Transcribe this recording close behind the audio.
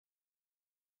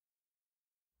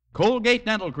Colgate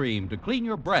Dental Cream to clean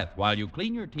your breath while you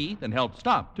clean your teeth and help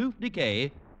stop tooth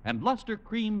decay. And Luster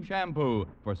Cream Shampoo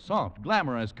for soft,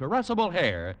 glamorous, caressable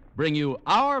hair bring you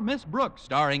Our Miss Brooks,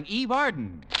 starring Eve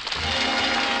Arden.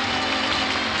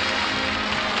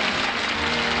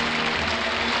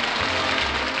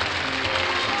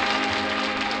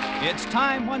 It's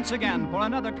time once again for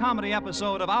another comedy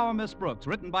episode of Our Miss Brooks,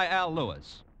 written by Al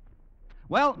Lewis.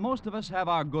 Well, most of us have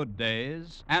our good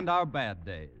days and our bad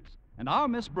days. And our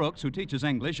Miss Brooks, who teaches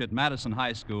English at Madison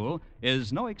High School,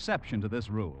 is no exception to this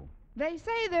rule. They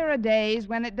say there are days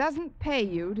when it doesn't pay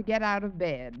you to get out of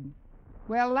bed.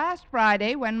 Well, last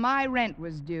Friday, when my rent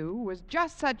was due, was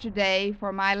just such a day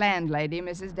for my landlady,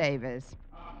 Mrs. Davis.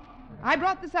 I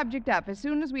brought the subject up as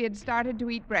soon as we had started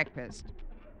to eat breakfast.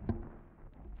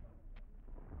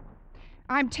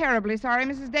 I'm terribly sorry,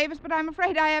 Mrs. Davis, but I'm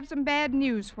afraid I have some bad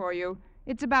news for you.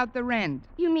 It's about the rent.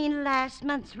 You mean last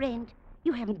month's rent?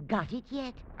 You haven't got it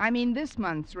yet? I mean this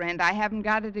month's rent. I haven't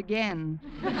got it again.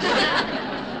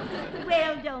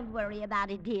 Well, don't worry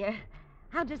about it, dear.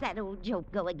 How does that old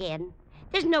joke go again?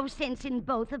 There's no sense in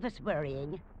both of us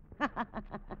worrying. What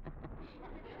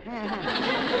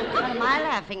am I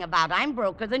laughing about? I'm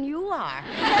broker than you are.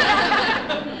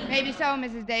 Maybe so,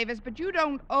 Mrs. Davis, but you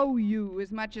don't owe you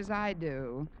as much as I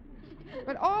do.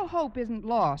 But all hope isn't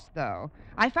lost, though.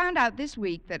 I found out this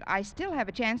week that I still have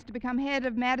a chance to become head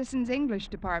of Madison's English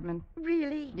department.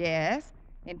 Really? Yes.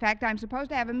 In fact, I'm supposed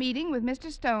to have a meeting with Mr.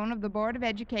 Stone of the Board of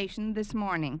Education this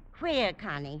morning. Where,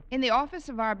 Connie? In the office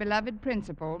of our beloved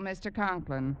principal, Mr.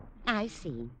 Conklin. I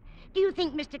see. Do you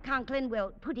think Mr. Conklin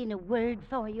will put in a word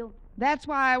for you? That's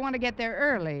why I want to get there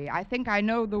early. I think I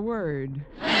know the word.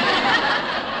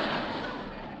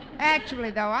 Actually,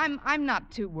 though, I'm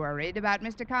not too worried about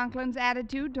Mr. Conklin's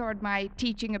attitude toward my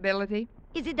teaching ability.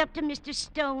 Is it up to Mr.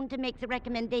 Stone to make the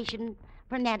recommendation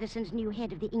for Madison's new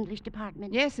head of the English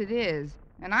department? Yes, it is.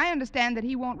 And I understand that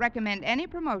he won't recommend any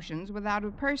promotions without a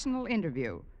personal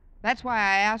interview. That's why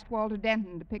I asked Walter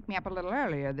Denton to pick me up a little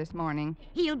earlier this morning.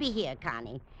 He'll be here,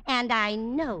 Connie, and I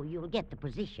know you'll get the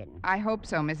position. I hope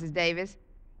so, Mrs. Davis.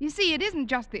 You see, it isn't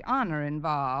just the honor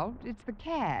involved, it's the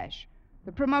cash.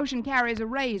 The promotion carries a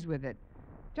raise with it.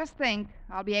 Just think,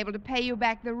 I'll be able to pay you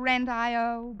back the rent I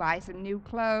owe, buy some new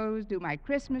clothes, do my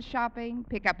Christmas shopping,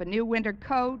 pick up a new winter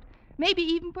coat, maybe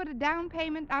even put a down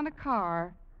payment on a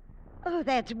car. Oh,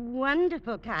 that's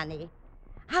wonderful, Connie.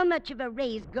 How much of a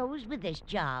raise goes with this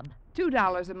job?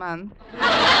 $2 a month.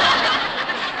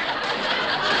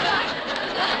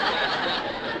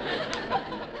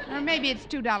 Or maybe it's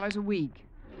 $2 a week.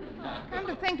 Come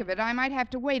to think of it, I might have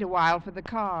to wait a while for the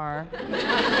car.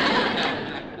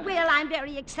 Well, I'm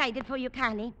very excited for you,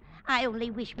 Connie. I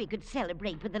only wish we could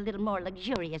celebrate with a little more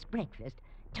luxurious breakfast.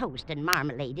 Toast and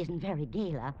marmalade isn't very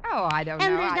gala. Oh, I don't know.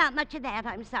 And there's not much of that,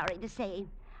 I'm sorry to say.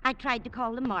 I tried to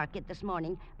call the market this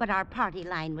morning, but our party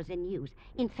line was in use.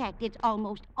 In fact, it's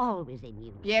almost always in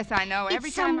use. Yes, I know.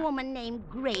 It's some woman named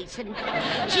Grace, and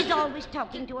she's always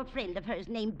talking to a friend of hers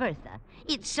named Bertha.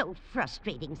 It's so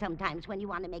frustrating sometimes when you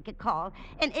want to make a call,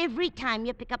 and every time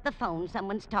you pick up the phone,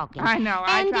 someone's talking. I know.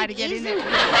 I And try to get in there.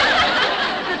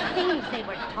 The things they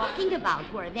were talking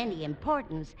about were of any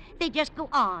importance. They just go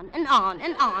on and on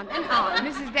and on and on.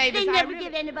 Mrs. Davis, They I never really...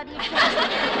 give anybody a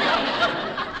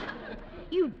chance.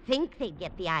 You'd think they'd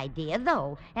get the idea,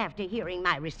 though, after hearing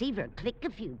my receiver click a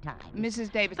few times. Mrs.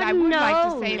 Davis, But I would like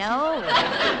to say... No.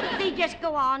 They just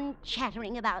go on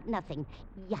chattering about nothing.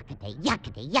 Yuckata,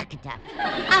 yuckata, yuckata.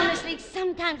 Honestly,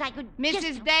 sometimes I could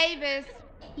Mrs. Davis.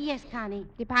 Yes, Connie?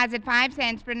 Deposit 5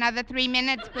 cents for another 3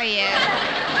 minutes, please. Oh,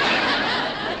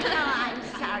 I'm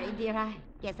sorry, dear. I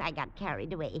guess I got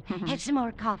carried away. Have some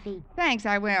more coffee? Thanks,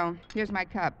 I will. Here's my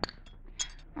cup.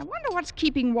 I wonder what's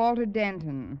keeping Walter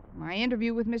Denton. My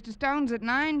interview with Mr. Stone's at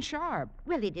 9 sharp.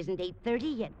 Well, it isn't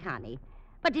 8:30 yet, Connie.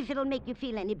 But if it'll make you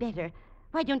feel any better,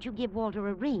 why don't you give Walter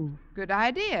a ring? Good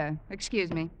idea.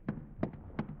 Excuse me.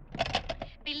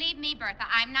 Believe me, Bertha,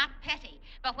 I'm not petty.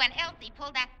 But when Elsie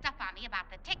pulled that stuff on me about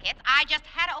the tickets, I just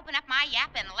had to open up my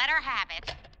yap and let her have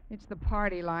it. It's the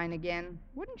party line again.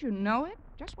 Wouldn't you know it?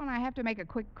 Just when I have to make a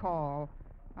quick call.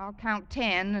 I'll count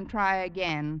 10 and try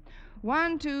again.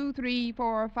 1, 2, 3,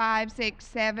 4, 5, 6,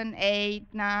 7, 8,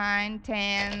 9,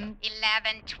 10.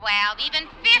 11, 12, even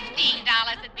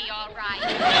 $15 would be all right.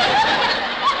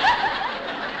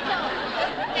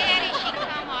 Daddy, she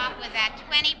come off with that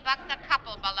 $20 a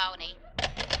couple baloney.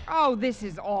 Oh, this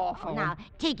is awful. Now,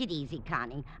 take it easy,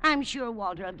 Connie. I'm sure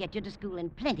Walter will get you to school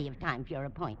in plenty of time for your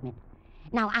appointment.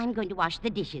 Now, I'm going to wash the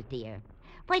dishes, dear.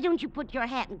 Why don't you put your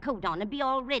hat and coat on and be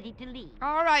all ready to leave?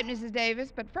 All right, Mrs.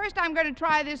 Davis, but first I'm going to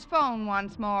try this phone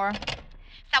once more.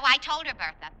 So I told her,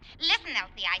 Bertha, listen,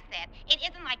 Elsie, I said, it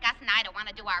isn't like us and I don't want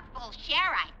to do our full share,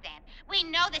 I said. We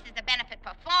know this is a benefit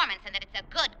performance and that it's a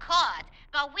good cause,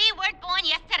 but we weren't born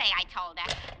yesterday, I told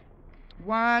her.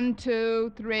 1,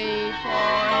 2, 3, 4.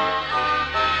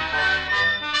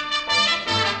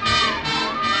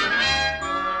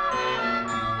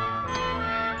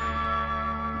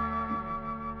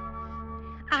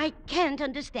 I can't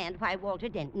understand why Walter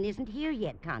Denton isn't here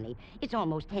yet, Connie. It's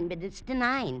almost 10 minutes to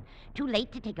 9. Too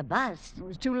late to take a bus. It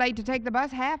was too late to take the bus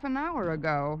half an hour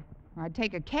ago. I'd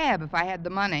take a cab if I had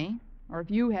the money, or if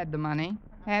you had the money.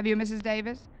 Have you, Mrs.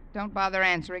 Davis? Don't bother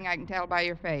answering. I can tell by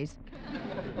your face.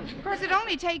 Of course, it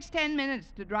only takes 10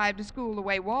 minutes to drive to school the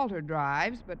way Walter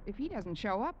drives, but if he doesn't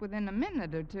show up within a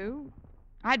minute or two,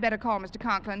 I'd better call Mr.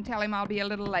 Conklin and tell him I'll be a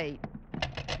little late.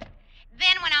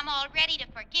 Then when I'm all ready to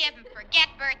forgive and forget,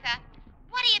 Bertha,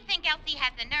 what do you think Elsie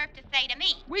has the nerve to say to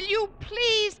me? Will you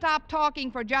please stop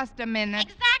talking for just a minute?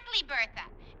 Exactly, Bertha.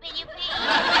 Will you please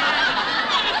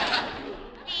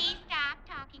please stop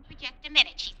talking for just a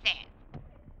minute, she says.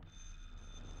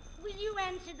 Will you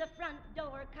answer the front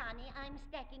door, Connie? I'm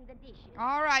stacking the dishes.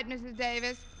 All right, Mrs.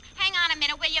 Davis. Hang on a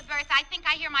minute, will you, Bertha? I think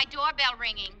I hear my doorbell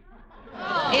ringing.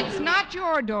 It's not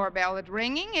your doorbell that's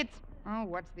ringing. It's... Oh,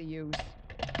 what's the use?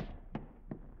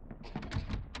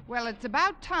 Well, it's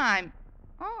about time.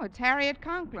 Oh, it's Harriet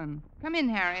Conklin. Come in,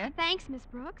 Harriet. Thanks, Miss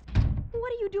Brooks.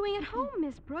 What are you doing at home,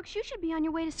 Miss Brooks? You should be on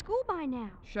your way to school by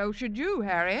now. So should you,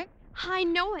 Harriet. I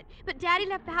know it, but Daddy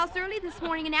left the house early this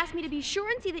morning and asked me to be sure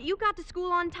and see that you got to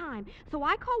school on time. So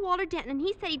I called Walter Denton, and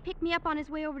he said he'd pick me up on his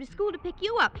way over to school to pick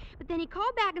you up. But then he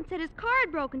called back and said his car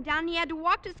had broken down and he had to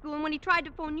walk to school, and when he tried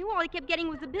to phone you, all he kept getting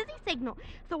was a busy signal.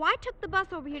 So I took the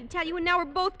bus over here to tell you, and now we're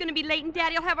both going to be late, and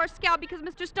Daddy'll have our scout because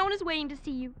Mr. Stone is waiting to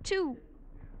see you, too.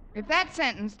 If that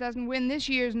sentence doesn't win this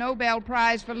year's Nobel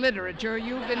Prize for Literature,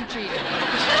 you've been cheated.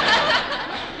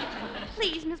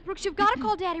 Please, Miss Brooks, you've got to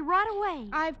call Daddy right away.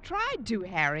 I've tried to,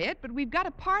 Harriet, but we've got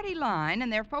a party line,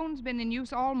 and their phone's been in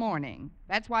use all morning.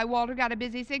 That's why Walter got a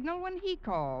busy signal when he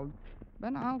called.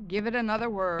 But I'll give it another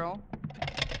whirl.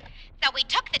 So we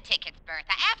took the tickets,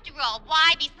 Bertha. After all,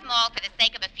 why be small for the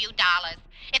sake of a few dollars?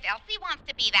 If Elsie wants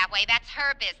to be that way, that's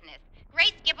her business.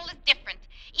 Grace Gibble is different.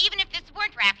 Even if this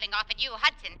weren't raffling off at you,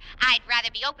 Hudson, I'd rather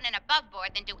be open and above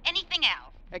board than do anything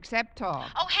else. Except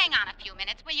talk. Oh, hang on a few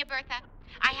minutes, will you, Bertha?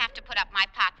 I have to put up my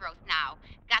pot roast now.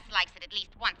 Gus likes it at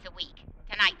least once a week.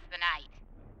 Tonight's the night.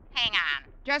 Hang on.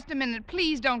 Just a minute.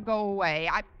 Please don't go away.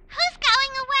 Who's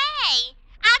going away?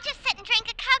 I'll just sit and drink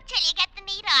a Coke till you get the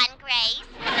meat on, Grace.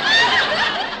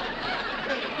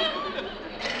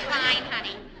 Fine,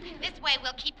 honey. This way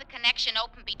we'll keep the connection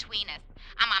open between us.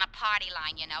 I'm on a party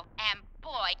line, you know, and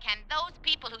boy, can those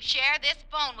people who share this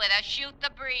phone with us shoot the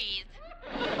breeze.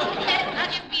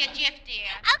 I'll just be a jiff, dear.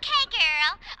 Okay,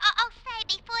 girl. Oh, say,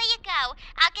 before you go,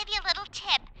 I'll give you a little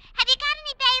tip. Have you got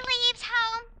any bay leaves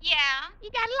home? Yeah.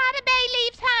 You got a lot of bay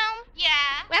leaves home?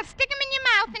 Yeah. Well, stick them in your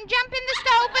mouth and jump in the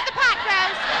stove with the pot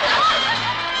roast.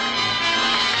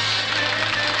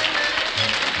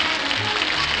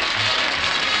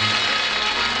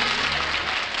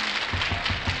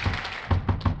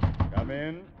 Come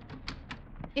in.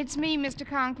 It's me, Mr.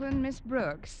 Conklin, Miss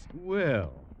Brooks.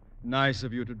 Well, nice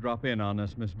of you to drop in on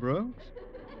us, Miss Brooks.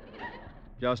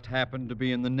 Just happened to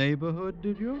be in the neighborhood,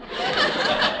 did you?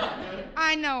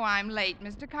 I know I'm late,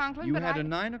 Mr. Conklin, You but had a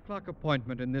 9 o'clock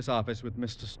appointment in this office with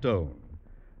Mr. Stone.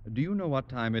 Do you know what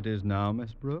time it is now,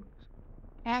 Miss Brooks?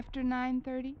 After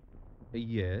 9:30?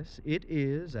 Yes, it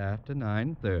is after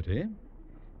 9:30.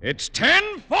 It's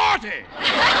 10:40!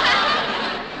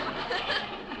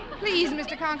 Please,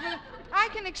 Mr. Conklin, I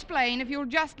can explain if you'll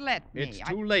just let me. It's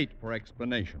too late for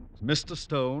explanations. Mr.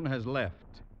 Stone has left.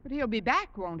 But he'll be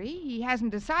back, won't he? He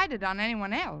hasn't decided on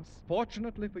anyone else.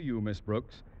 Fortunately for you, Miss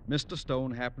Brooks, Mr.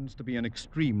 Stone happens to be an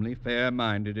extremely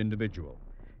fair-minded individual.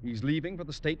 He's leaving for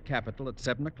the state capitol at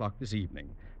 7 o'clock this evening,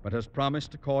 but has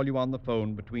promised to call you on the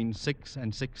phone between 6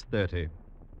 and 6:30.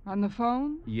 On the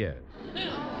phone? Yes.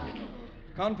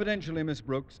 Confidentially, Miss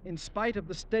Brooks, in spite of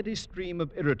the steady stream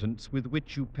of irritants with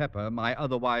which you pepper my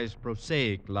otherwise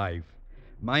prosaic life,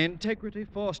 my integrity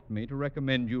forced me to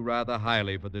recommend you rather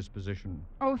highly for this position.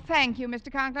 Oh, thank you,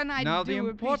 Mr. Conklin. Now, the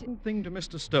important thing to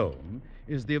Mr. Stone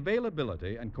is the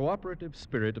availability and cooperative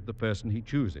spirit of the person he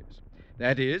chooses.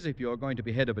 That is, if you're going to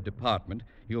be head of a department,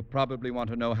 he'll probably want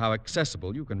to know how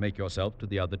accessible you can make yourself to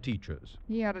the other teachers.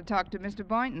 He ought to talk to Mr.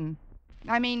 Boynton.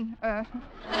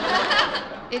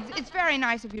 It's very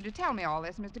nice of you to tell me all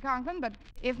this, Mr. Conklin, but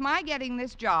if my getting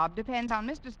this job depends on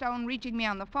Mr. Stone reaching me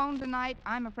on the phone tonight,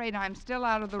 I'm afraid I'm still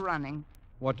out of the running.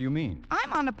 What do you mean?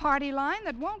 I'm on a party line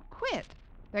that won't quit.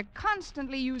 They're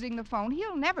constantly using the phone.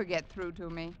 He'll never get through to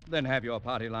me. Then have your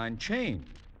party line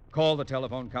changed. Call the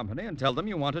telephone company and tell them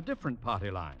you want a different party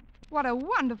line. What a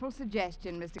wonderful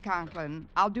suggestion, Mr. Conklin.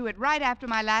 I'll do it right after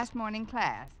my last morning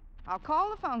class. I'll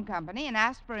call the phone company and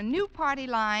ask for a new party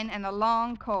line and a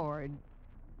long cord.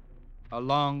 A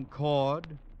long cord?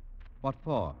 What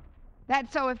for?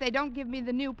 That's so if they don't give me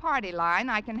the new party line,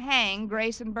 I can hang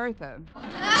Grace and Bertha.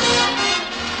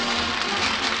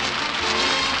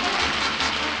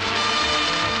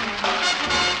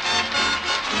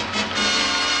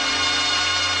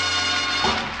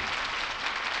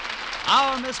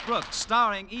 Our Miss Brooks,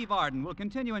 starring Eve Arden, will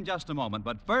continue in just a moment.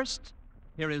 But first,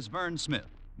 here is Vern Smith.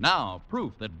 Now,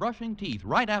 proof that brushing teeth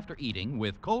right after eating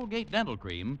with Colgate Dental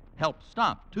Cream helps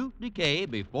stop tooth decay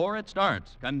before it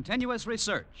starts. Continuous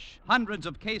research, hundreds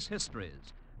of case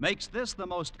histories, makes this the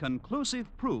most conclusive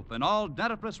proof in all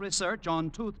dentifrice research on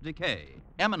tooth decay.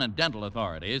 Eminent dental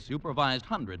authorities supervised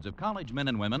hundreds of college men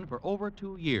and women for over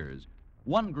 2 years.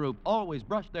 One group always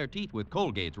brushed their teeth with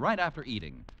Colgates right after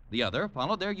eating. The other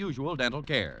followed their usual dental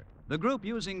care. The group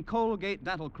using Colgate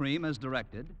Dental Cream as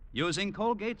directed, using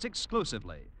Colgates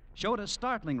exclusively, showed a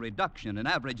startling reduction in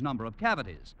average number of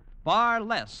cavities, far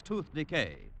less tooth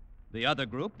decay. The other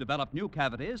group developed new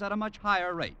cavities at a much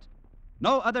higher rate.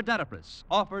 No other dentifrice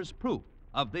offers proof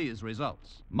of these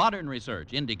results. Modern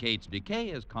research indicates decay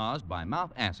is caused by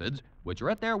mouth acids, which are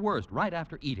at their worst right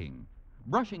after eating.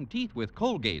 Brushing teeth with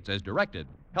Colgates as directed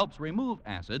helps remove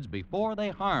acids before they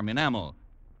harm enamel.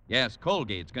 Yes,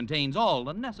 Colgates contains all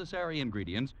the necessary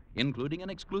ingredients, including an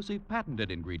exclusive patented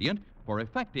ingredient for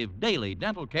effective daily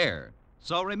dental care.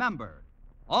 So remember,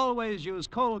 always use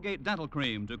Colgate Dental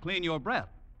Cream to clean your breath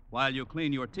while you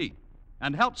clean your teeth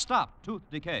and help stop tooth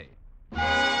decay.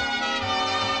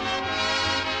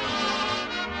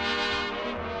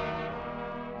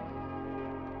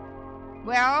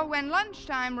 Well, when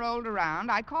lunchtime rolled around,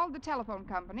 I called the telephone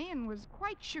company and was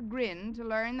quite chagrined to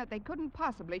learn that they couldn't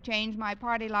possibly change my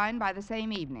party line by the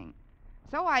same evening.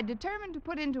 So I determined to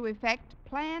put into effect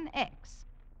Plan X,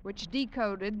 which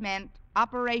decoded meant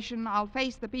Operation I'll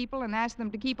Face the People and Ask Them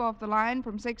to Keep Off the Line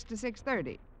from 6 to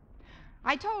 6:30.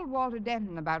 I told Walter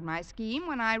Denton about my scheme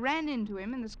when I ran into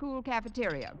him in the school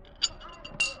cafeteria.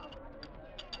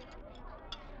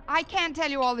 I can't tell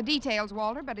you all the details,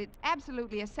 Walter, but it's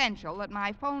absolutely essential that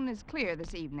my phone is clear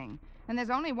this evening. And there's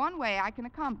only one way I can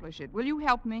accomplish it. Will you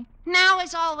help me? Now,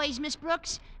 as always, Miss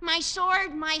Brooks, my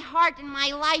sword, my heart, and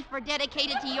my life are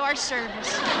dedicated to your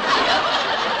service.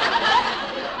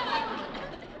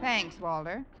 Thanks,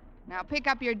 Walter. Now pick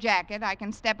up your jacket. I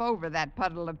can step over that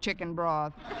puddle of chicken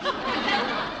broth.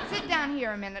 Sit down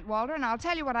here a minute, Walter, and I'll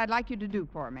tell you what I'd like you to do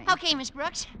for me. Okay, Miss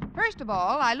Brooks. First of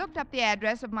all, I looked up the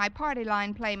address of my party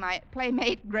line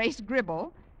playmate, Grace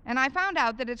Gribble, and I found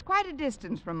out that it's quite a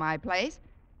distance from my place.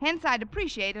 Hence, I'd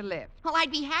appreciate a lift. Well,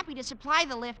 I'd be happy to supply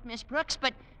the lift, Miss Brooks,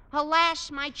 but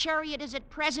alas, my chariot is at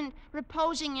present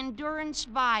reposing in durance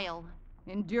vile.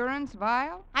 Endurance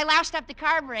vial? I loused up the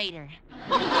carburetor.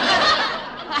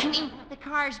 I mean, the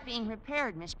car's being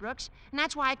repaired, Miss Brooks, and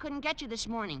that's why I couldn't get you this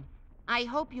morning. I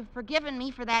hope you've forgiven me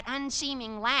for that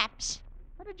unseeming lapse.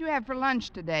 What did you have for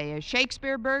lunch today? A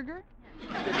Shakespeare burger?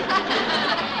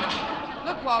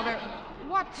 Look, Walter,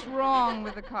 what's wrong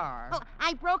with the car? Well,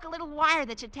 I broke a little wire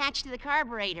that's attached to the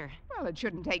carburetor. Well, it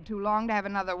shouldn't take too long to have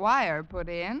another wire put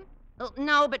in. Well,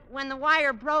 no, but when the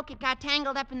wire broke, it got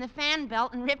tangled up in the fan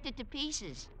belt and ripped it to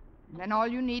pieces. Then all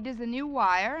you need is a new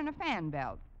wire and a fan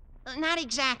belt. Not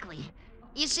exactly.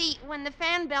 You see, when the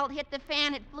fan belt hit the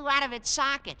fan, it flew out of its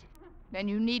socket. Then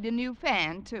you need a new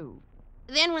fan, too.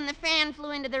 Then when the fan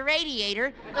flew into the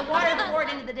radiator, the water poured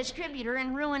into the distributor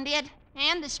and ruined it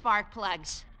and the spark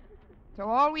plugs. So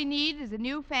all we need is a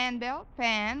new fan belt,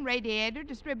 fan, radiator,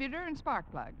 distributor, and spark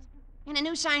plugs. And a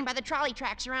new sign by the trolley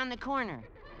tracks around the corner.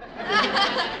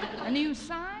 A new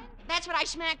sign? That's what I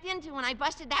smacked into when I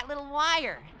busted that little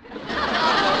wire.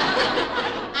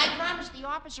 I promised the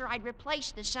officer I'd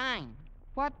replace the sign.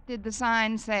 What did the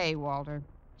sign say, Walter?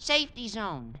 Safety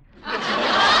zone.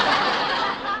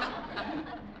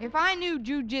 If I knew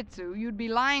jujitsu, you'd be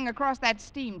lying across that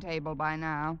steam table by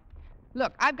now.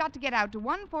 Look, I've got to get out to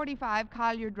 145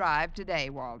 Collier Drive today,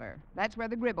 Walter. That's where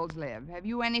the Gribbles live. Have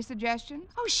you any suggestions?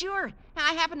 Oh, sure.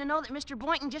 I happen to know that Mr.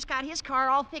 Boynton just got his car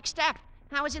all fixed up.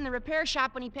 I was in the repair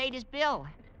shop when he paid his bill.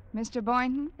 Mr.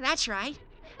 Boynton? That's right.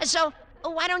 So,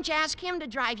 why don't you ask him to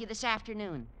drive you this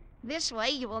afternoon? This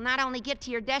way, you will not only get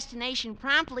to your destination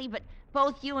promptly, but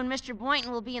both you and Mr.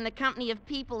 Boynton will be in the company of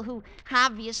people who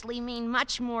obviously mean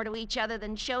much more to each other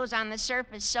than shows on the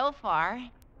surface so far.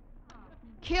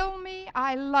 Kill me,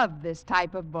 I love this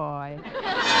type of boy.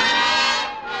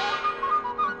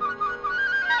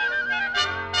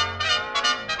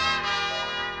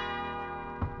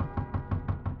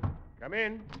 Come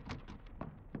in.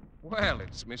 Well,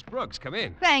 it's Miss Brooks. Come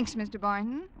in. Thanks, Mr.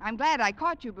 Boynton. I'm glad I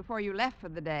caught you before you left for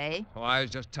the day. Oh, I was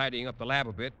just tidying up the lab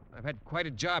a bit. I've had quite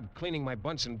a job cleaning my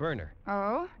Bunsen burner.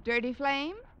 Oh, dirty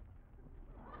flame?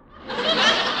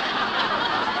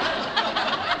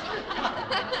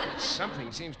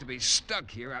 Something seems to be stuck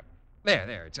here.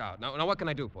 There, it's out. Now, what can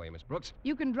I do for you, Miss Brooks?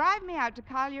 You can drive me out to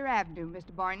Collier Avenue,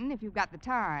 Mr. Boynton, if you've got the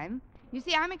time. You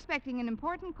see, I'm expecting an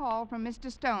important call from Mr.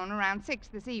 Stone around 6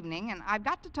 this evening, and I've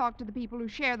got to talk to the people who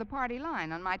share the party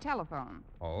line on my telephone.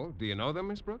 Oh, do you know them,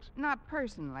 Miss Brooks? Not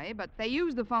personally, but they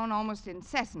use the phone almost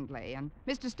incessantly, and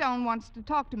Mr. Stone wants to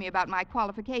talk to me about my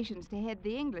qualifications to head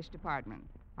the English department.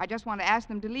 I just want to ask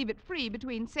them to leave it free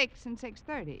between 6 and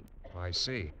 6:30. I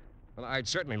see. Well, I'd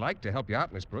certainly like to help you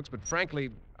out, Miss Brooks, but frankly,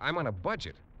 I'm on a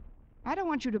budget. I don't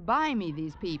want you to buy me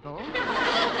these people.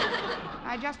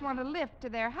 I just want a lift to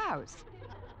their house.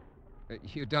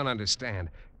 You don't understand.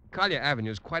 Collier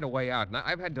Avenue is quite a way out, and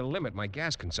I've had to limit my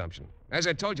gas consumption. As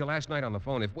I told you last night on the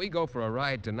phone, if we go for a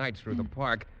ride tonight through the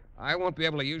park, I won't be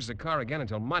able to use the car again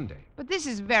until Monday. But this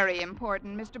is very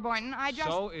important, Mr. Boynton.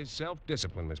 So is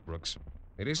self-discipline, Miss Brooks.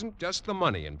 It isn't just the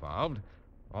money involved.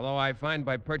 Although I find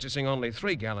by purchasing only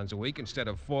 3 gallons a week instead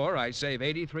of 4, I save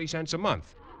 83 cents a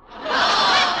month.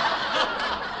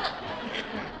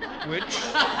 Which,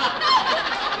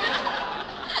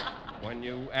 when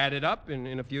you add it up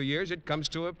in a few years, it comes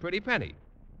to a pretty penny.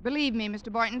 Believe me,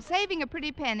 Mr. Boynton, saving a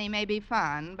pretty penny may be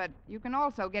fun, but you can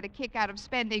also get a kick out of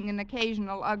spending an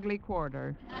occasional ugly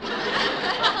quarter.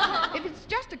 If it's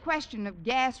just a question of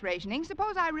gas rationing,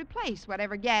 suppose I replace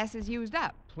whatever gas is used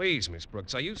up. Please, Miss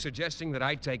Brooks, are you suggesting that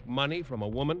I take money from a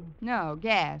woman? No,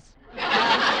 gas.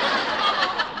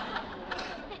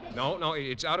 No,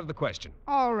 it's out of the question.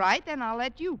 All right, then I'll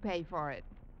let you pay for it.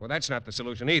 Well, that's not the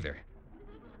solution either.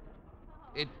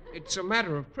 It's a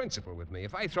matter of principle with me.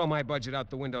 If I throw my budget out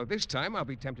the window this time, I'll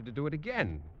be tempted to do it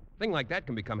again. A thing like that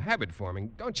can become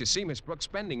habit-forming. Don't you see, Miss Brooks,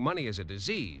 spending money is a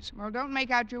disease. Well, don't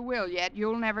make out your will yet.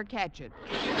 You'll never catch it.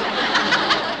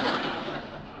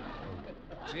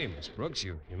 Gee, Miss Brooks,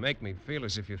 you make me feel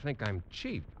as if you think I'm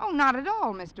cheap. Oh, not at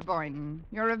all, Mr. Boynton.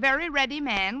 You're a very ready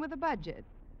man with a budget.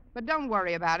 But don't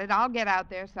worry about it. I'll get out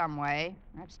there some way.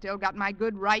 I've still got my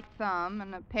good right thumb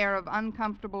and a pair of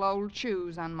uncomfortable old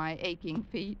shoes on my aching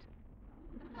feet.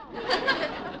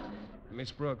 Miss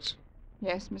Brooks.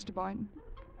 Yes, Mr. Boynton?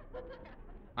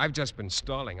 I've just been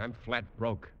stalling. I'm flat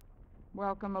broke.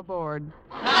 Welcome aboard.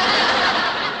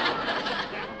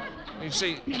 You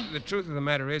see, the truth of the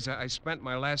matter is I spent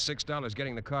my last $6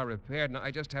 getting the car repaired, and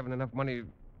I just haven't enough money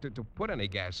to put any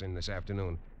gas in this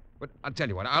afternoon. But I'll tell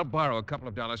you what, I'll borrow a couple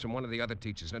of dollars from one of the other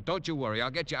teachers. Now, don't you worry.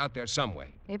 I'll get you out there some way.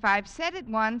 If I've said it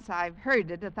once, I've heard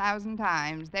it 1,000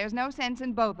 times. There's no sense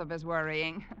in both of us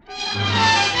worrying.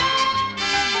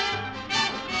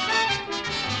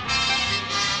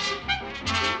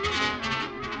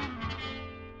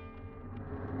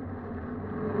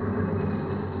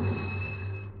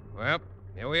 Well,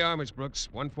 here we are, Miss Brooks,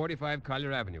 145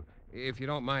 Collier Avenue. If you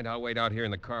don't mind, I'll wait out here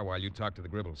in the car while you talk to the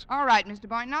Gribbles. All right, Mr.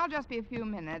 Boynton. I'll just be a few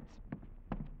minutes.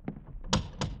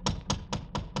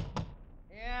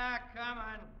 Yeah,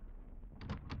 coming.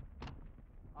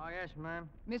 Oh, yes, ma'am.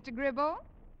 Mr. Gribble?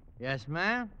 Yes,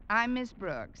 ma'am? I'm Miss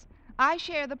Brooks. I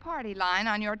share the party line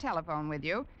on your telephone with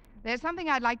you. There's something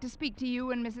I'd like to speak to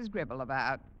you and Mrs. Gribble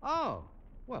about. Oh,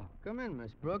 well, come in,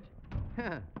 Miss Brooks.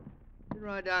 Sit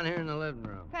right down here in the living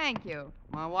room. Thank you.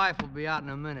 My wife will be out in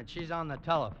a minute. She's on the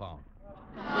telephone.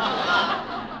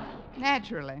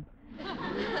 Naturally.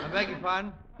 I beg your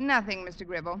pardon? Nothing, Mr.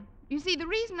 Gribble. You see, the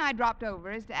reason I dropped over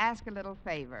is to ask a little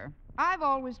favor. I've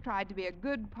always tried to be a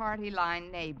good party line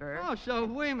neighbor. Oh, so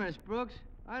have we, Miss Brooks.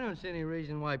 I don't see any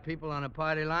reason why people on a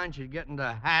party line should get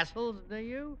into hassles, do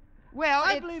you? Well,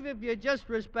 I believe if you just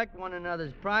respect one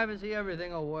another's privacy,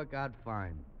 everything will work out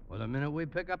fine. Well, the minute we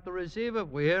pick up the receiver, if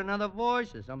we hear another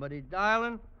voice or somebody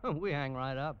dialing, we hang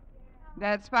right up.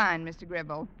 That's fine, Mr.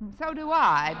 Gribble. So do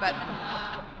I, but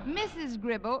Mrs.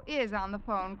 Gribble is on the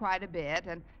phone quite a bit,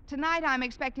 and tonight I'm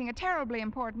expecting a terribly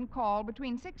important call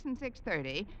between 6 and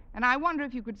 6:30, and I wonder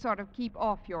if you could sort of keep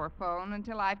off your phone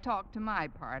until I've talked to my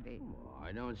party. Oh,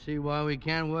 I don't see why we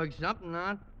can't work something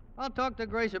out. I'll talk to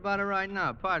Grace about it right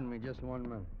now. Pardon me, just 1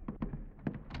 minute.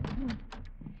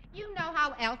 You know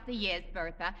how Elsie is,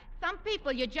 Bertha. Some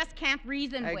people you just can't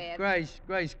reason Hey, with.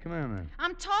 Grace, come here, man.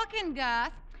 I'm talking,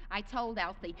 Gus. I told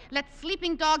Elsie, let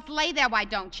sleeping dogs lay there, why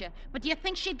don't you? But do you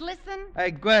think she'd listen?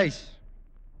 Hey, Grace,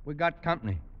 we got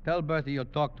company. Tell Bertha you'll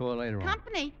talk to her later on.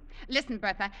 Company? Listen,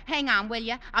 Bertha, hang on, will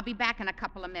you? I'll be back in a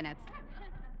couple of minutes.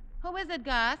 Who is it,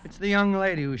 Gus? It's the young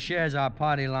lady who shares our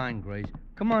party line, Grace.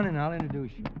 Come on in, I'll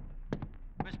introduce you.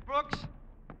 Miss Brooks,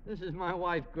 This is my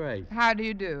wife, Grace. How do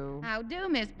you do? How do,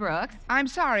 Miss Brooks? I'm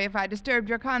sorry if I disturbed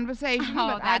your conversation, Oh,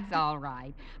 but I that's all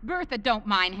right. Bertha don't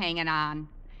mind hanging on.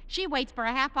 She waits for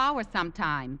a half hour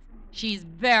sometimes. She's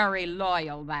very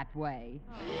loyal that way.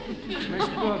 Miss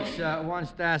Brooks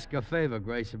wants to ask a favor,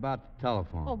 Grace, about the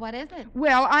telephone. Oh, what is it?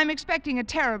 Well, I'm expecting a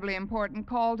terribly important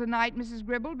call tonight, Mrs.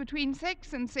 Gribble, between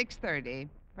 6 and 6:30.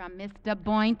 From Mr.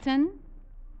 Boynton?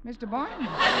 Mr. Boynton?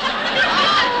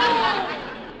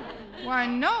 Why,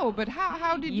 no, but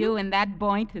how did you... You and that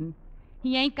Boynton.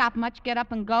 He ain't got much get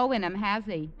up and go in him, has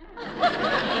he?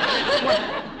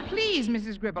 Well, please,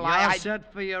 Mrs. Gribble, You all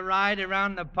set for your ride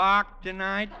around the park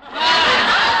tonight?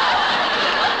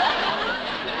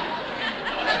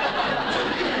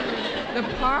 The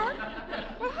park?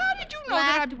 Well, how did you know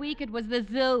that Last week it was the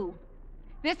zoo.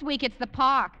 This week it's the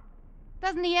park.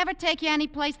 Doesn't he ever take you any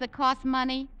place that costs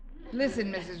money?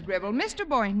 Listen, Mrs. Gribble, Mr.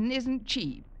 Boynton isn't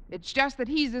cheap. It's just that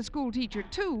he's a school teacher,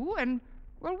 too, and,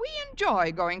 well, we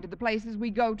enjoy going to the places we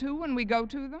go to when we go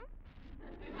to them.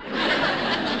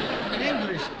 An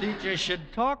English teacher should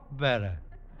talk better.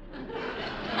 You're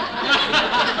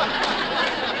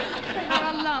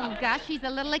alone, Gus. She's a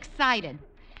little excited.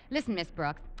 Listen, Miss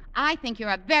Brooks, I think you're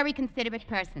a very considerate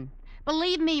person.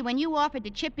 Believe me, when you offered to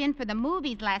chip in for the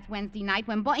movies last Wednesday night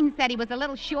when Boynton said he was a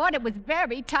little short, it was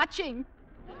very touching.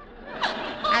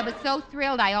 I was so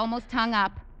thrilled I almost hung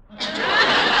up.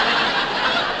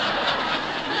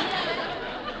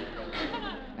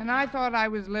 And I thought I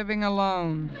was living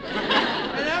alone.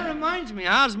 Hey, that reminds me,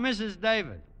 how's Mrs.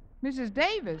 Davis? Mrs.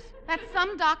 Davis? That's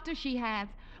some doctor she has.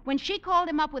 When she called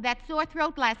him up with that sore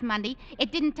throat last Monday,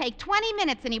 it didn't take 20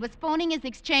 minutes and he was phoning his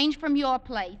exchange from your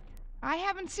place. I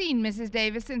haven't seen Mrs.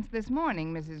 Davis since this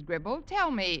morning, Mrs. Gribble. Tell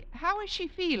me, how is she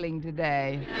feeling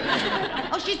today?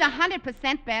 Oh, she's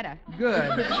 100% better. Good.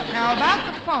 Now,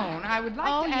 about the phone, I would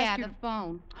like to ask you... the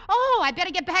phone. Oh, I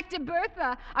better get back to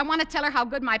Bertha. I want to tell her how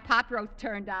good my pot roast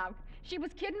turned out. She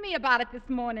was kidding me about it this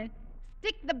morning.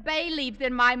 Stick the bay leaves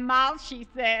in my mouth, she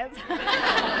says.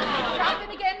 Try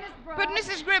it again, Miss Brooks. But,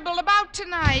 Mrs. Gribble, about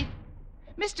tonight...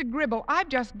 Mr. Gribble, I've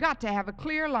just got to have a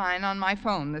clear line on my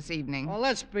phone this evening. Well,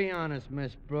 let's be honest,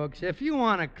 Miss Brooks. If you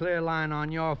want a clear line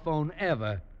on your phone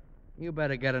ever, you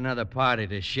better get another party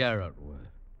to share it with.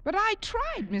 But I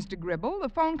tried, Mr. Gribble. The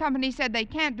phone company said they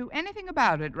can't do anything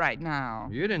about it right now.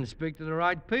 You didn't speak to the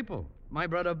right people. My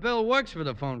brother Bill works for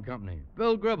the phone company.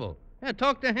 Bill Gribble. Yeah,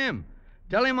 talk to him.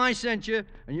 Tell him I sent you,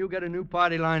 and you'll get a new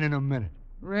party line in a minute.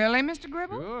 Really, Mr.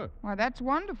 Gribble? Sure. Why, that's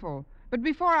wonderful. But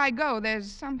before I go,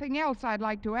 there's something else I'd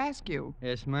like to ask you.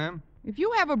 Yes, ma'am? If you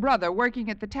have a brother working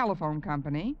at the telephone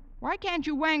company, why can't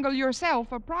you wangle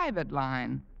yourself a private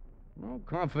line? Well,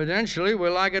 confidentially, we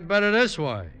like it better this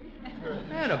way.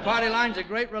 Yeah, the party line's a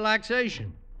great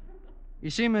relaxation. You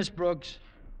see, Miss Brooks,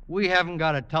 we haven't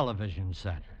got a television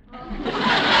set. But,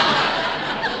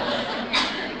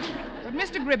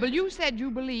 Mr. Gribble, you said you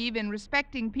believe in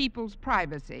respecting people's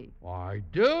privacy. I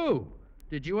do.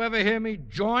 Did you ever hear me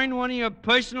join one of your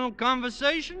personal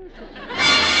conversations?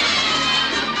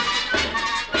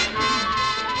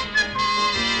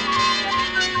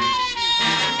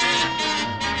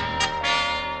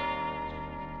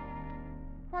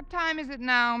 What time is it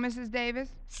now, Mrs. Davis?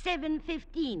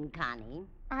 7:15, Connie.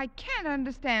 I can't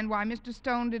understand why Mr.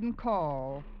 Stone didn't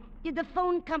call. Did the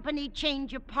phone company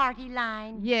change your party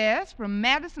line? Yes, from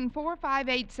Madison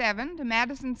 4587 to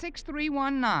Madison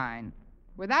 6319.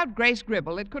 Without Grace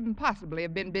Gribble, it couldn't possibly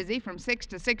have been busy from 6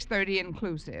 to 6:30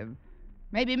 inclusive.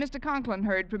 Maybe Mr. Conklin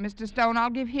heard from Mr. Stone. I'll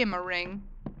give him a ring.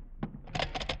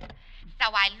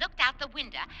 So I looked out the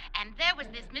window, and there was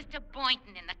this Mr.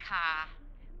 Boynton in the car.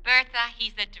 Bertha,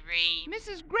 he's a dream.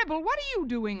 Mrs. Gribble, what are you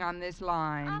doing on this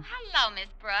line? Oh, hello,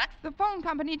 Miss Brooks. The phone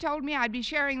company told me I'd be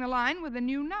sharing the line with a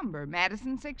new number,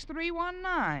 Madison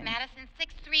 6319. Madison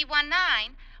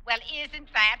 6319? Well, isn't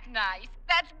that nice?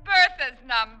 That's Bertha's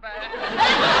number.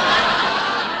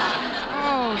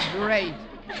 Oh, great.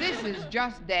 This is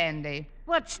just dandy.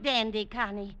 What's dandy,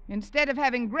 Connie? Instead of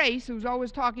having Grace, who's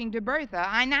always talking to Bertha,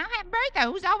 I now have Bertha,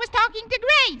 who's always talking to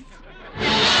Grace.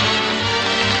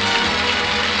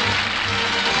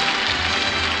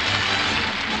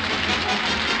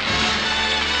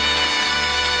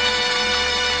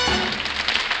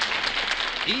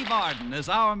 Eve Arden as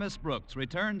our Miss Brooks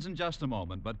returns in just a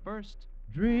moment, but first...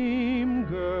 Dream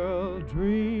girl,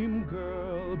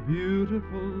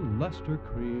 beautiful luster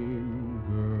cream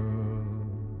girl.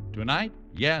 Tonight?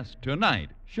 Yes, tonight.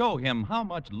 Show him how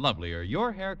much lovelier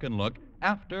your hair can look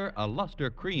after a Luster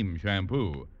Cream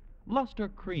shampoo. Luster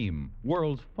Cream,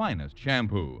 world's finest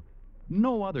shampoo.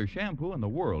 No other shampoo in the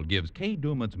world gives Kay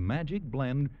Daumit's magic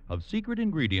blend of secret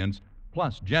ingredients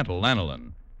plus gentle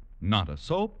lanolin. Not a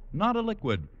soap, not a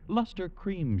liquid. Luster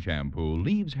Cream Shampoo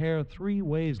leaves hair 3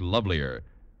 ways lovelier.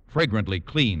 Fragrantly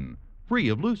clean, free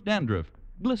of loose dandruff,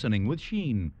 glistening with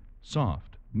sheen,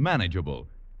 soft, manageable.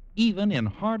 Even in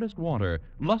hardest water,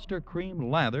 Luster Cream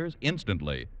lathers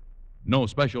instantly. No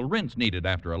special rinse needed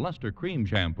after a Luster Cream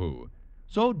Shampoo.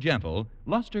 So gentle,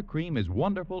 Luster Cream is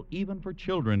wonderful even for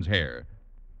children's hair.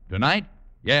 Tonight,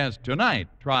 yes, tonight,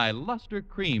 try Luster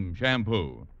Cream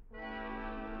Shampoo.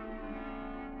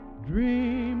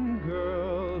 Dream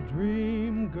girl,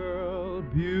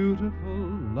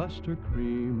 beautiful luster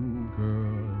cream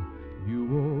girl, you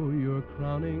owe your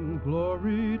crowning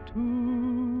glory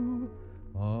to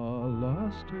a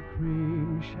luster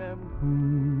cream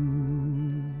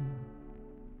shampoo.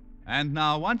 And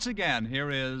now, once again, here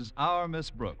is our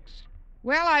Miss Brooks.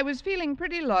 Well, I was feeling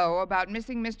pretty low about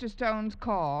missing Mr. Stone's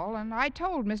call, and I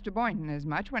told Mr. Boynton as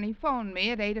much when he phoned me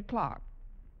at 8 o'clock.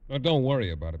 Now, don't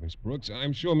worry about it, Miss Brooks.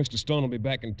 I'm sure Mr. Stone will be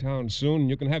back in town soon, and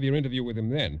you can have your interview with him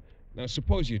then. Now,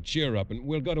 suppose you cheer up, and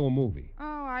we'll go to a movie.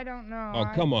 Oh, I don't know. Oh,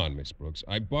 come on, Miss Brooks.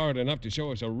 I borrowed enough to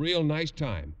show us a real nice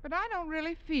time. But I don't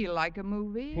really feel like a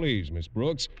movie. Please, Miss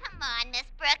Brooks. Come on, Miss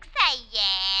Brooks, say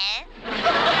yes.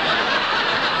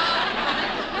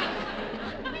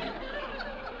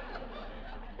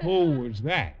 Who was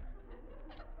that?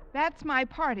 That's my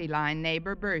party line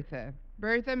neighbor, Bertha.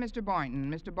 Bertha, Mr. Boynton.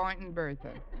 Mr. Boynton,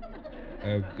 Bertha.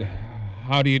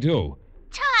 How do you do?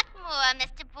 Talk more,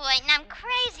 Mr. Boynton. I'm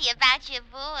crazy about your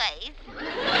voice.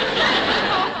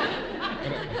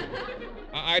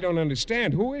 I don't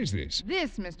understand. Who is this?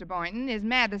 This, Mr. Boynton, is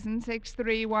Madison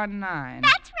 6319.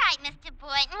 That's right, Mr.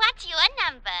 Boynton. What's your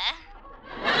number?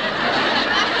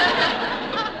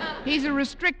 He's a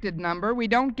restricted number. We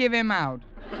don't give him out.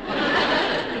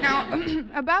 Now,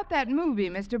 about that movie,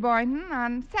 Mr. Boynton,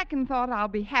 on second thought, I'll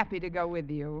be happy to go with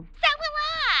you. So will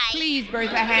I. Please,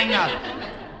 Bertha, hang up.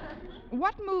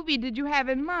 What movie did you have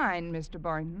in mind, Mr.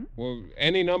 Boynton? Well,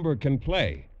 any number can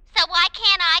play. So why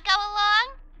can't I go along?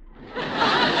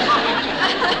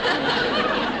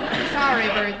 Sorry,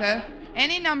 Bertha.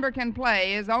 Any number can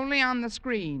play is only on the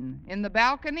screen. In the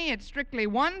balcony, it's strictly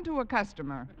 1 to a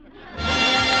customer.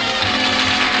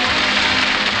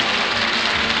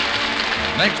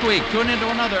 Next week, tune into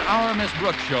another Our Miss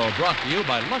Brooks show brought to you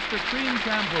by Luster Cream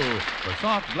Shampoo for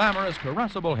soft, glamorous,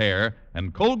 caressable hair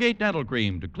and Colgate Dental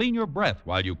Cream to clean your breath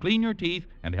while you clean your teeth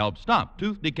and help stop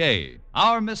tooth decay.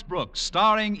 Our Miss Brooks,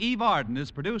 starring Eve Arden,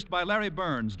 is produced by Larry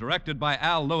Burns, directed by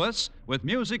Al Lewis, with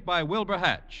music by Wilbur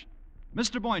Hatch.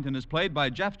 Mr. Boynton is played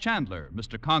by Jeff Chandler,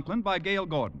 Mr. Conklin by Gail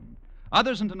Gordon.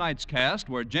 Others in tonight's cast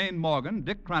were Jane Morgan,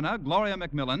 Dick Crenna, Gloria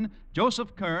McMillan,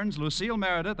 Joseph Kearns, Lucille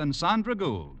Meredith, and Sandra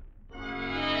Gould.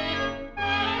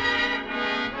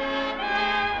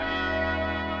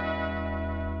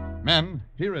 Men,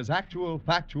 here is actual,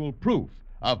 factual proof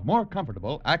of more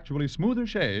comfortable, actually smoother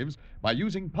shaves by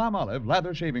using Palmolive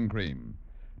Lather Shaving Cream.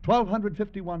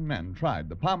 1,251 men tried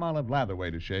the Palmolive Lather way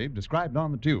to shave described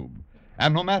on the tube.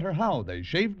 And no matter how they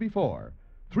shaved before,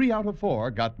 3 out of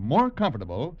 4 got more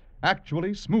comfortable,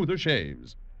 actually smoother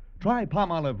shaves. Try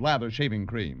Palmolive Lather Shaving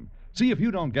Cream. See if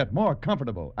you don't get more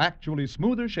comfortable, actually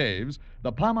smoother shaves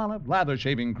the Palmolive Lather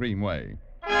Shaving Cream way.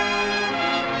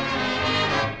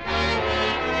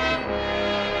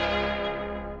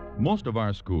 Most of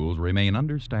our schools remain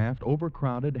understaffed,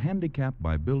 overcrowded, handicapped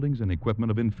by buildings and equipment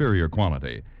of inferior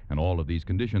quality. And all of these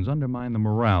conditions undermine the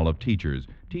morale of teachers,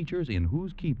 teachers in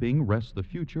whose keeping rests the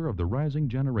future of the rising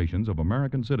generations of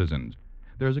American citizens.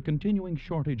 There's a continuing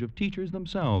shortage of teachers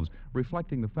themselves,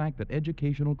 reflecting the fact that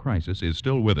educational crisis is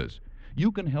still with us.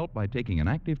 You can help by taking an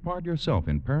active part yourself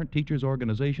in parent-teachers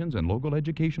organizations and local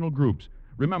educational groups.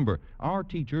 Remember, our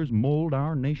teachers mold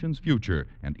our nation's future,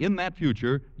 and in that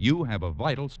future, you have a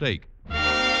vital stake.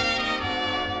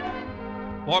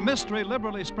 For mystery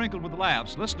liberally sprinkled with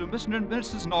laughs, listen to Mr. and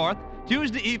Mrs. North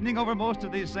Tuesday evening over most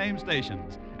of these same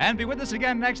stations. And be with us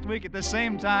again next week at the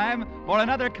same time for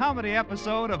another comedy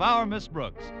episode of Our Miss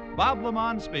Brooks. Bob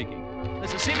Lamont speaking.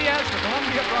 This is CBS, the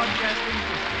Columbia Broadcasting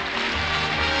System.